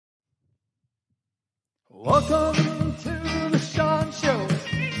Welcome to the Sean Show.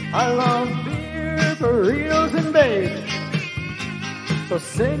 I love beer, burritos, and babes. So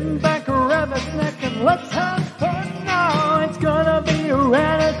sit back, grab a snack, and let's have fun now. It's gonna be a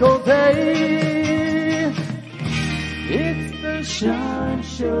radical day. It's the Sean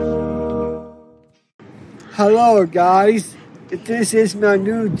Show. Hello, guys. This is my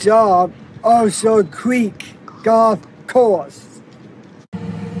new job, Oso Creek Golf Course.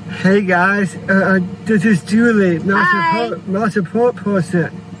 Hey guys, this is Julie, my support person.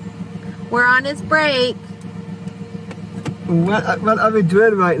 We're on his break. What are we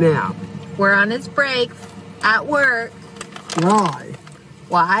doing right now? We're on his break at work. Why?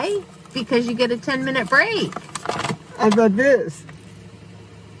 Why? Because you get a 10-minute break. How about this?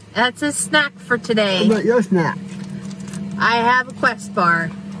 That's a snack for today. How about your snack? I have a Quest bar.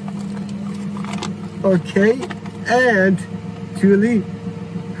 Okay, and Julie,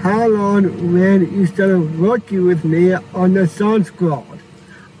 how long when you started working with me on the Sun Squad?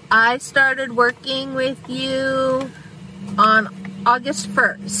 I started working with you on August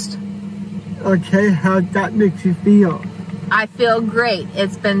 1st. Okay, how that makes you feel? I feel great.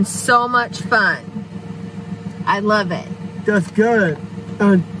 It's been so much fun. I love it. That's good.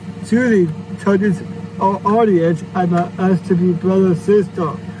 And Julie told this audience about us to be brother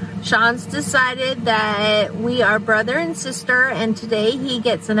sister. Sean's decided that we are brother and sister, and today he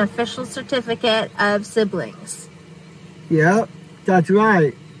gets an official certificate of siblings. Yep, that's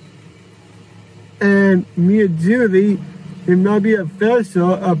right. And me and Julie, we might be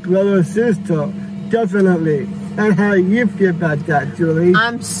official of brother and sister. Definitely. And how you feel about that, Julie?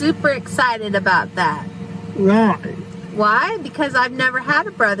 I'm super excited about that. Why? Why? Because I've never had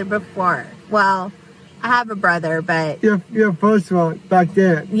a brother before. Well, I have a brother, but... Your first one back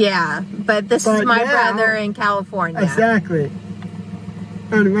then. Yeah, but this is my brother in California. Exactly.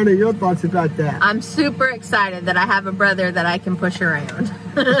 And what are your thoughts about that? I'm super excited that I have a brother that I can push around.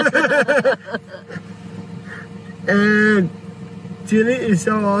 And Julie is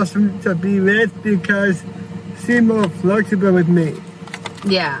so awesome to be with because she's more flexible with me.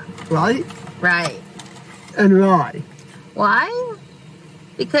 Yeah. Right? Right. And why? Why?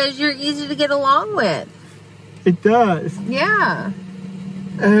 Because you're easy to get along with. It does. Yeah.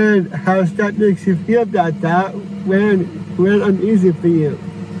 And how that makes you feel about that when I'm easy for you?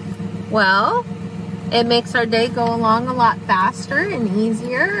 Well, it makes our day go along a lot faster and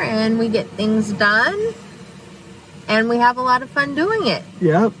easier, and we get things done, and we have a lot of fun doing it.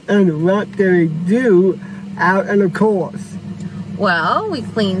 Yep. And what do we do out in the course? Well, we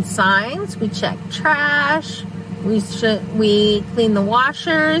clean signs, we check trash, we clean the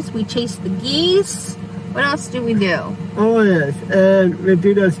washers, we chase the geese. What else do we do? Oh yes, and we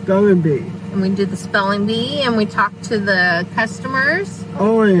do the spelling bee. And we do the spelling bee, and we talk to the customers.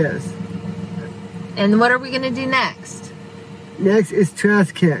 Oh yes. And what are we going to do next? Next is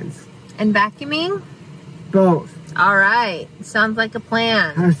trash cans. And vacuuming? Both. All right. Sounds like a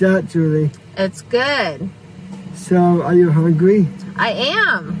plan. How's that, Julie? It's good. So, are you hungry? I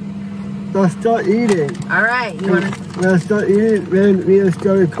am. Let's start eating. All right. Let's start eating when we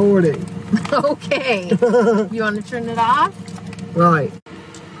start recording. Okay. You want to turn it off? Right.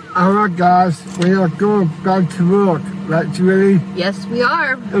 All right, guys. We are going back to work. Right, Julie? Yes, we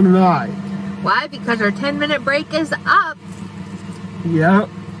are. And why? Why? Because our 10-minute break is up. Yep.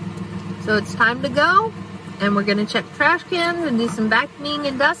 So it's time to go. And we're going to check trash cans and do some vacuuming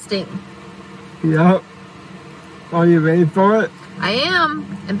and dusting. Yep. Are you ready for it? I am.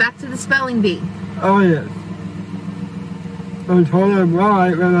 And back to the spelling bee. Oh, yes. And hold on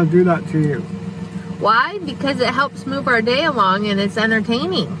why when I do that to you. Why? Because it helps move our day along and it's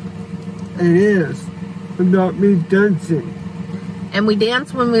entertaining. It is. About me dancing. And we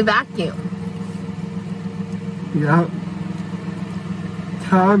dance when we vacuum. Yep.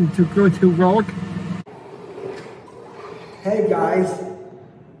 Time to go to work. Hey guys,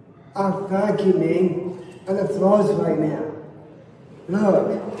 I'm vacuuming on the floors right now.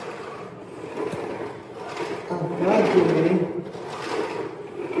 Look. I'm vacuuming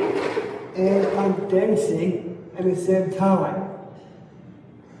and I'm dancing at the same time.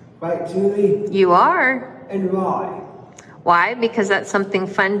 Right, Julie? You are. And why? Why? Because that's something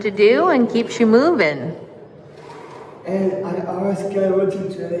fun to do and keeps you moving. And I always get a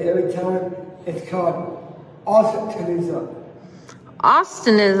Julie every time. It's called Austinism.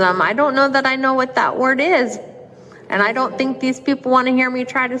 Austinism. I don't know that I know what that word is. And I don't think these people want to hear me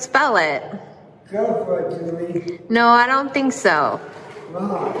try to spell it. Go for it, Julie. No, I don't think so.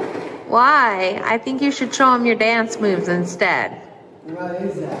 Why? Why? I think you should show them your dance moves instead. Why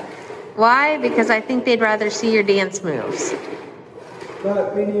is that? Why? Because I think they'd rather see your dance moves.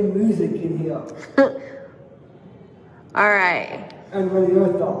 But we need music in here. All right. And what are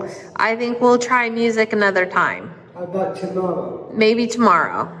your thoughts? I think we'll try music another time. How about tomorrow? Maybe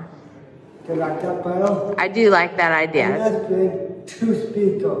tomorrow. Do you like that better? I do like that And idea. let's bring 2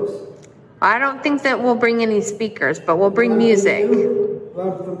 speakers. I don't think that we'll bring any speakers, but we'll bring One for music. you,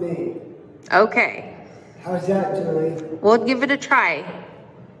 one for me. Okay. How's that, Julie? We'll give it a try.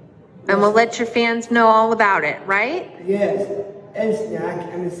 And we'll let your fans know all about it, right? Yes, and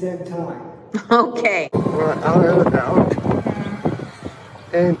snack at the same time. Okay. We're out and about.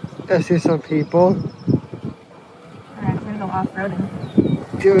 And I see some people. Alright, we're gonna go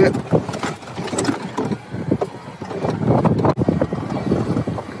off-roading. Do it.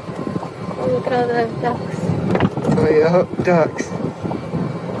 Look at all the ducks. Oh yeah, ducks.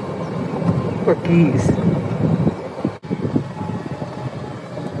 Or geese.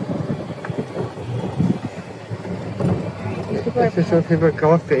 I see some people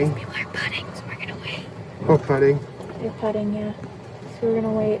golfing. People are putting, so we're gonna wait. Or putting. They're putting, yeah. So we're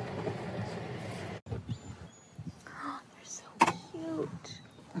gonna wait. Oh, they're so cute.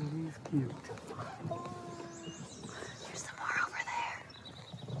 He's cute. There's some more over there.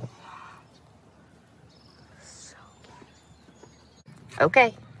 So cute.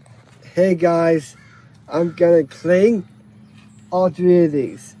 Okay. Hey guys, I'm gonna clean all 3 of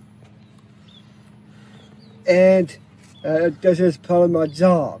these. And this is part of my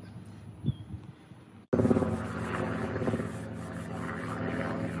job.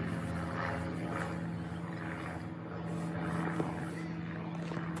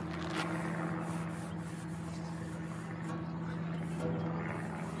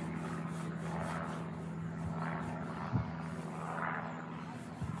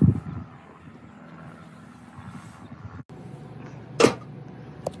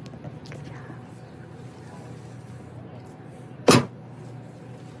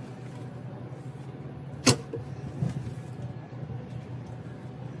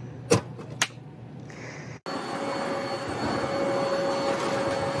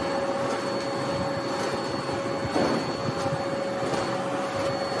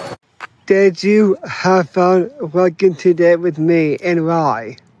 Did you have fun working today with me and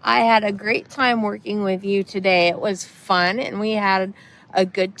why? I had a great time working with you today. It was fun and we had a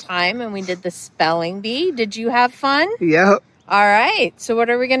good time and we did the spelling bee. Did you have fun? Yep, All right. So what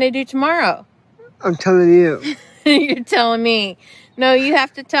are we going to do tomorrow? I'm telling you. You're telling me. No, you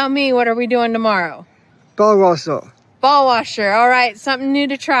have to tell me. What are we doing tomorrow? Ball washer. Ball washer. All right. Something new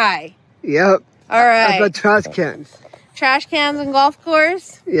to try. Yep. All right. I've got trash cans. Trash cans and golf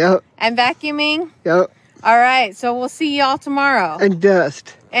course Yep, and vacuuming. yep. All right. So we'll see y'all tomorrow. And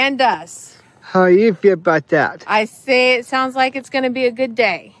dust. And us. How do you feel about that? I say it sounds like it's going to be a good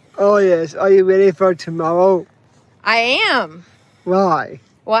day. Oh yes, are you ready for tomorrow? I am. Why?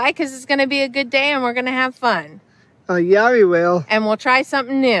 Why? Because it's going to be a good day and we're going to have fun. Yeah, we will. And we'll try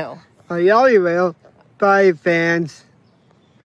something new. Yeah, we will. Bye, fans.